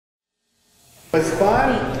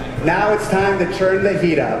fun. Now it's time to turn the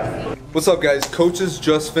heat up. What's up, guys? Coaches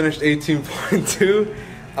just finished 18.2,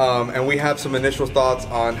 and we have some initial thoughts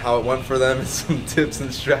on how it went for them and some tips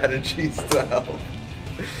and strategies to help.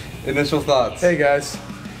 Initial thoughts. Hey guys.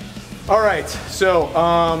 All right, so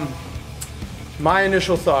my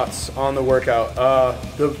initial thoughts on the workout.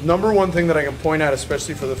 The number one thing that I can point out,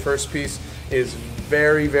 especially for the first piece, is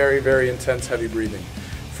very, very, very intense heavy breathing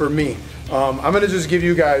for me. I'm gonna just give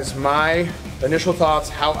you guys my initial thoughts,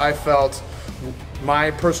 how I felt,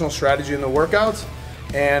 my personal strategy in the workout,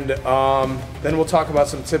 and then we'll talk about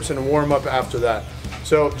some tips and warm up after that.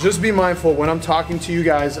 So just be mindful when I'm talking to you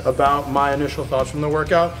guys about my initial thoughts from the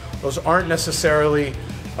workout, those aren't necessarily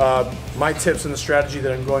my tips and the strategy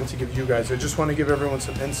that I'm going to give you guys. I just want to give everyone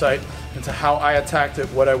some insight into how I attacked it,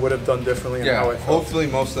 what I would have done differently, and how I felt. Hopefully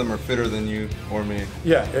most of them are fitter than you or me.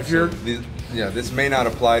 Yeah, if you're... this may not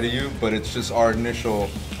apply to you, but it's just our initial...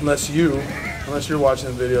 Unless you're watching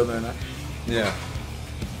the video, then... Yeah.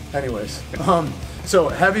 Anyways, so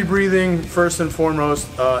heavy breathing, first and foremost,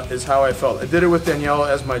 is how I felt. I did it with Daniela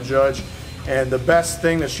as my judge, and the best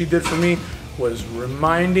thing that she did for me was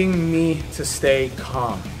reminding me to stay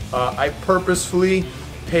calm. I purposefully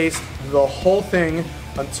paced the whole thing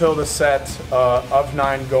until the set of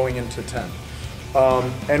 9 going into 10.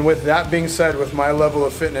 And with that being said, with my level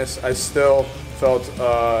of fitness, I still felt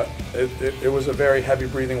it was a very heavy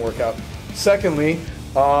breathing workout. Secondly,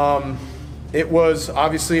 it was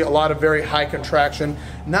obviously a lot of very high contraction,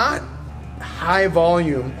 not high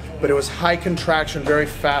volume, but it was high contraction, very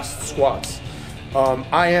fast squats.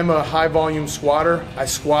 I am a high volume squatter. I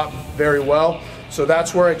squat very well. So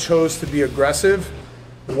that's where I chose to be aggressive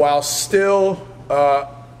while still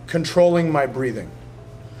controlling my breathing,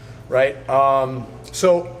 right?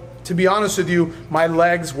 So to be honest with you, my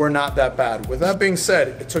legs were not that bad. With that being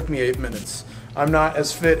said, it took me 8 minutes. I'm not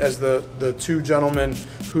as fit as the two gentlemen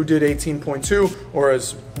who did 18.2 or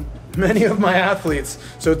as many of my athletes.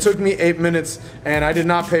 So it took me 8 minutes and I did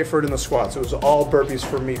not pay for it in the squats. It was all burpees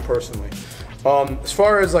for me personally. As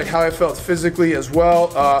far as like how I felt physically as well,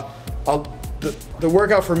 the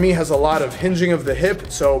workout for me has a lot of hinging of the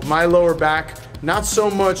hip. So my lower back, not so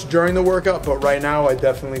much during the workout, but right now I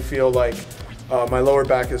definitely feel like my lower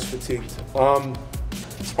back is fatigued.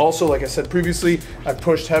 Also, like I said previously, I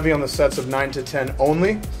pushed heavy on the sets of 9 to 10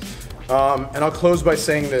 only. And I'll close by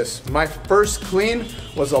saying this. My first clean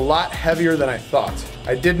was a lot heavier than I thought.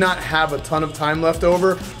 I did not have a ton of time left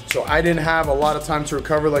over, so I didn't have a lot of time to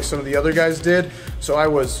recover like some of the other guys did. So I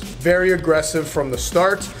was very aggressive from the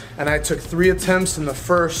start, and I took 3 attempts in the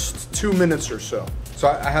first 2 minutes or so. So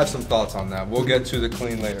I have some thoughts on that. We'll get to the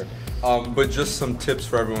clean later. But just some tips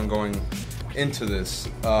for everyone going into this.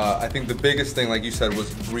 I think the biggest thing, like you said,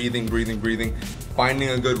 was breathing. Finding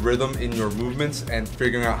a good rhythm in your movements and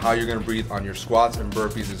figuring out how you're gonna breathe on your squats and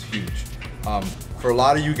burpees is huge. For a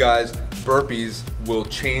lot of you guys, burpees will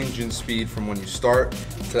change in speed from when you start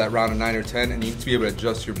to that round of 9 or 10, and you need to be able to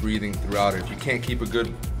adjust your breathing throughout it. If you can't keep a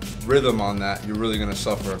good rhythm on that, you're really gonna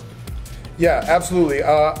suffer. Yeah, absolutely.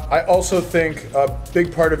 I also think a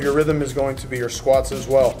big part of your rhythm is going to be your squats as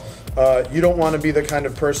well. You don't want to be the kind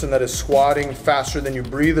of person that is squatting faster than you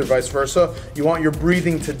breathe or vice versa. You want your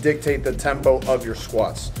breathing to dictate the tempo of your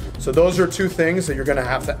squats. So those are 2 things that you're going to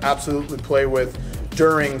have to absolutely play with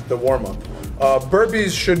during the warm-up.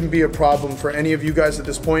 Burpees shouldn't be a problem for any of you guys at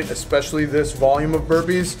this point, especially this volume of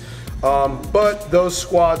burpees. But those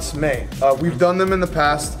squats may. We've done them in the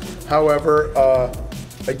past. However,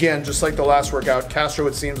 again, just like the last workout, Castro,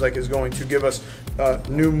 it seems like, is going to give us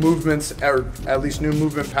new movements, or at least new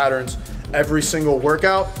movement patterns every single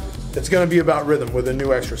workout. It's going to be about rhythm with a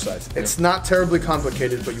new exercise. It's not terribly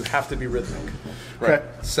complicated, but you have to be rhythmic. Right. Okay.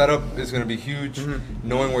 Setup is going to be huge.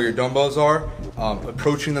 Knowing where your dumbbells are,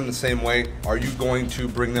 approaching them the same way. Are you going to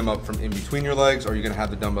bring them up from in between your legs? Are you going to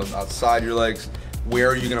have the dumbbells outside your legs? Where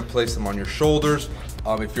are you going to place them on your shoulders?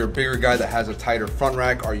 If you're a bigger guy that has a tighter front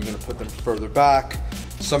rack, are you going to put them further back?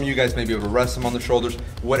 Some of you guys may be able to rest them on the shoulders.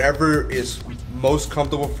 Whatever is most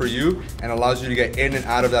comfortable for you and allows you to get in and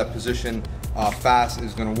out of that position fast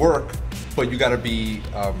is going to work, but you got to be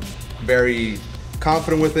very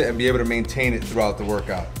confident with it and be able to maintain it throughout the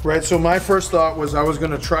workout. Right, so my first thought was I was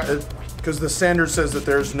going to try, because the standard says that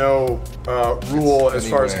there's no rule as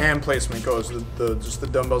far as hand placement goes. Just the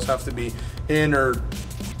dumbbells have to be in or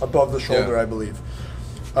above the shoulder, I believe.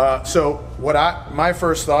 So my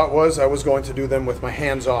first thought was I was going to do them with my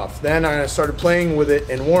hands off. Then I started playing with it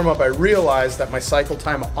in warm up. I realized that my cycle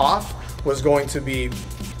time off was going to be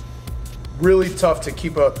really tough to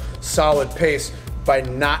keep a solid pace by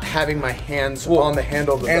not having my hands on the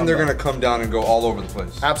handle of the dumbbell. And they're gonna come down and go all over the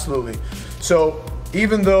place. Absolutely. So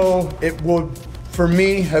even though it would for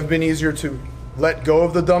me, have been easier to let go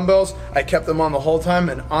of the dumbbells. I kept them on the whole time,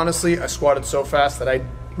 and honestly, I squatted so fast that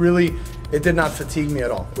it did not fatigue me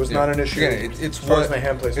at all. It was not an issue. Again, it's as far what as my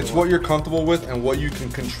hand placement it's went. what you're comfortable with and what you can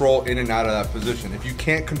control in and out of that position. If you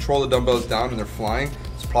can't control the dumbbells down and they're flying,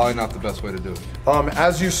 it's probably not the best way to do it.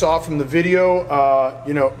 As you saw from the video,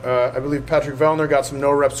 I believe Patrick Vellner got some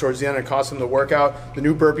no reps towards the end. It cost him the workout. The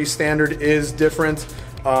new burpee standard is different,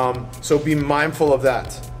 so be mindful of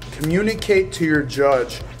that. Communicate to your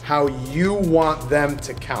judge how you want them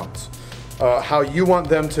to count, how you want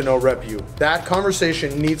them to no rep you. That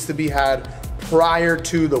conversation needs to be had prior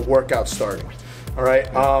to the workout starting. All right.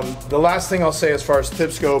 The last thing I'll say as far as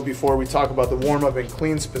tips go before we talk about the warm up and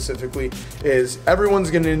clean specifically is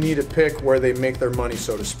everyone's going to need to pick where they make their money,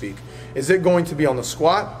 so to speak. Is it going to be on the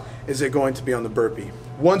squat? Is it going to be on the burpee?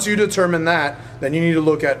 Once you determine that, then you need to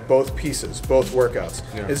look at both pieces, both workouts.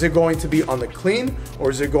 Yeah. Is it going to be on the clean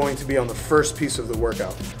or is it going to be on the first piece of the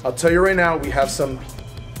workout? I'll tell you right now, we have some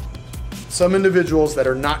individuals that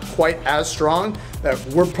are not quite as strong that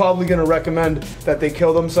we're probably going to recommend that they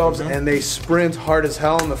kill themselves and they sprint hard as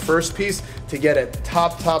hell in the first piece to get a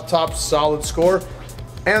top solid score,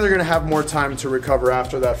 and they're going to have more time to recover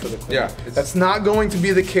after that for the clean. Yeah, that's not going to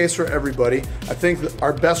be the case for everybody. I think that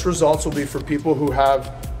our best results will be for people who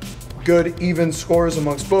have good even scores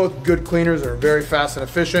amongst both, good cleaners that are very fast and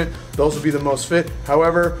efficient. Those will be the most fit.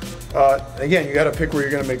 However, again, you got to pick where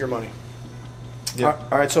you're going to make your money. Yeah.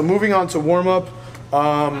 All right, so moving on to warm-up.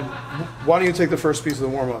 Why don't you take the first piece of the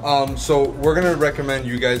warm-up? So we're gonna recommend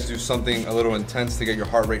you guys do something a little intense to get your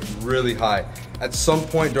heart rate really high. At some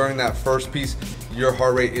point during that first piece, your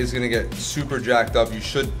heart rate is gonna get super jacked up. You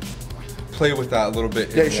should play with that a little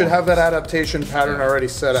bit. Yeah, you should have that adaptation pattern already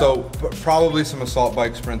set out. So probably some assault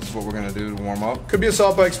bike sprints is what we're gonna do to warm up. Could be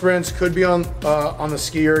assault bike sprints, could be on the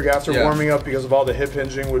ski erg after warming up because of all the hip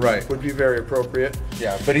hinging would be very appropriate.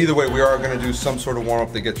 Yeah, but either way, we are gonna do some sort of warm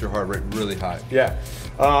up to get your heart rate really high. Yeah.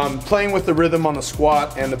 Playing with the rhythm on the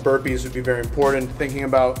squat and the burpees would be very important. Thinking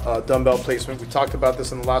about dumbbell placement. We talked about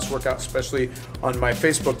this in the last workout, especially on my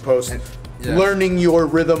Facebook post. Learning your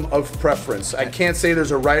rhythm of preference. I can't say there's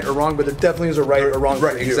a right or wrong, but there definitely is a right or wrong.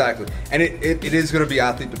 Right, exactly. And it is going to be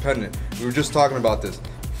athlete dependent. We were just talking about this.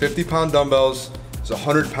 50-pound dumbbells is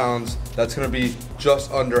 100 pounds. That's going to be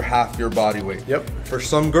just under half your body weight. Yep. For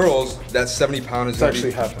some girls, that 70 pound is It's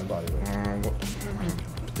actually half my body weight.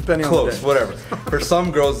 Depending on the close, day. whatever. For some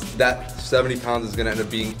girls, that 70 pounds is going to end up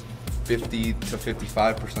being 50 to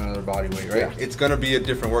 55% of their body weight, right? Yeah. It's going to be a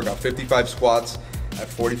different workout. 55 squats at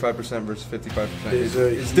 45% versus 55%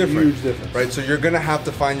 It's different, huge difference. right? So you're going to have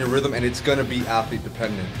to find your rhythm, and it's going to be athlete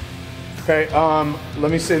dependent. Okay, let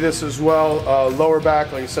me say this as well. Lower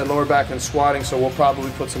back, like I said, lower back and squatting, so we'll probably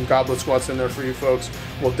put some goblet squats in there for you folks.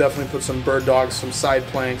 We'll definitely put some bird dogs, some side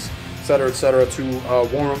planks, et cetera, to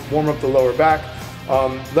warm up the lower back.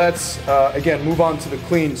 Let's, again, move on to the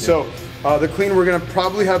clean. So the clean, we're gonna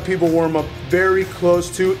probably have people warm up very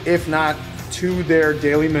close to, if not to their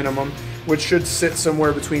daily minimum, which should sit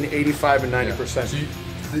somewhere between 85 and 90%.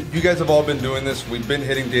 So you guys have all been doing this. We've been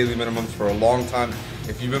hitting daily minimums for a long time.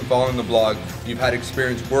 If you've been following the blog, you've had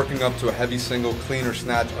experience working up to a heavy single, clean, or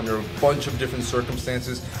snatch under a bunch of different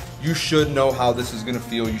circumstances. You should know how this is going to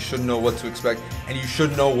feel. You should know what to expect, and you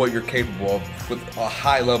should know what you're capable of with a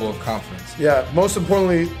high level of confidence. Yeah, most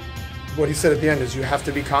importantly, what he said at the end is you have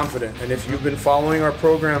to be confident. And if you've been following our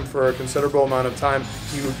program for a considerable amount of time,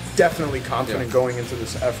 you're definitely confident going into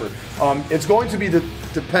this effort. It's going to be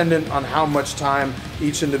dependent on how much time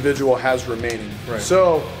each individual has remaining. Right.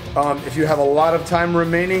 So if you have a lot of time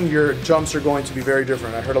remaining, your jumps are going to be very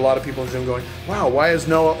different. I heard a lot of people in the gym going, wow, why is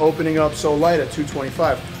Noah opening up so light at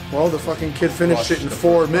 225? Well, the fucking kid finished it in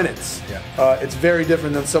 4 minutes. Yeah. It's very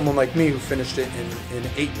different than someone like me who finished it in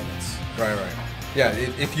 8 minutes. Right. Yeah,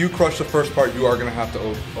 if you crush the first part, you are going to have to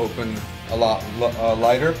open a lot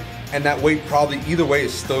lighter, and that weight probably either way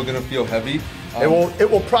is still going to feel heavy.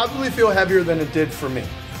 It will probably feel heavier than it did for me.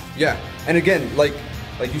 Yeah, and again, like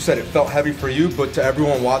you said, it felt heavy for you, but to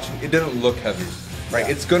everyone watching, it didn't look heavy, right?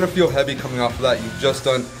 Yeah. It's going to feel heavy coming off of that. You've just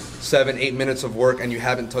done 7-8 minutes of work, and you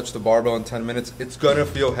haven't touched the barbell in 10 minutes. It's going to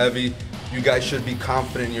feel heavy. You guys should be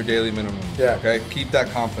confident in your daily minimum. Yeah. Okay, keep that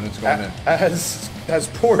confidence going in. As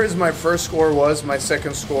poor as my first score was, my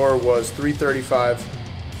second score was 335,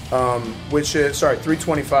 which is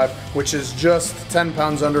 325, which is just 10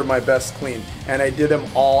 pounds under my best clean, and I did them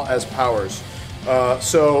all as powers.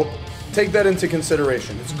 So take that into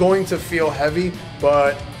consideration. It's going to feel heavy,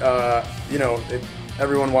 but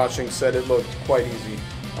everyone watching said it looked quite easy.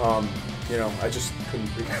 I just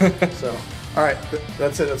couldn't breathe. So, all right,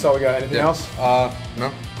 that's it. That's all we got. Anything else?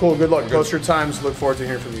 No. Cool. Good luck. Good. Post your times. Look forward to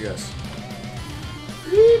hearing from you guys.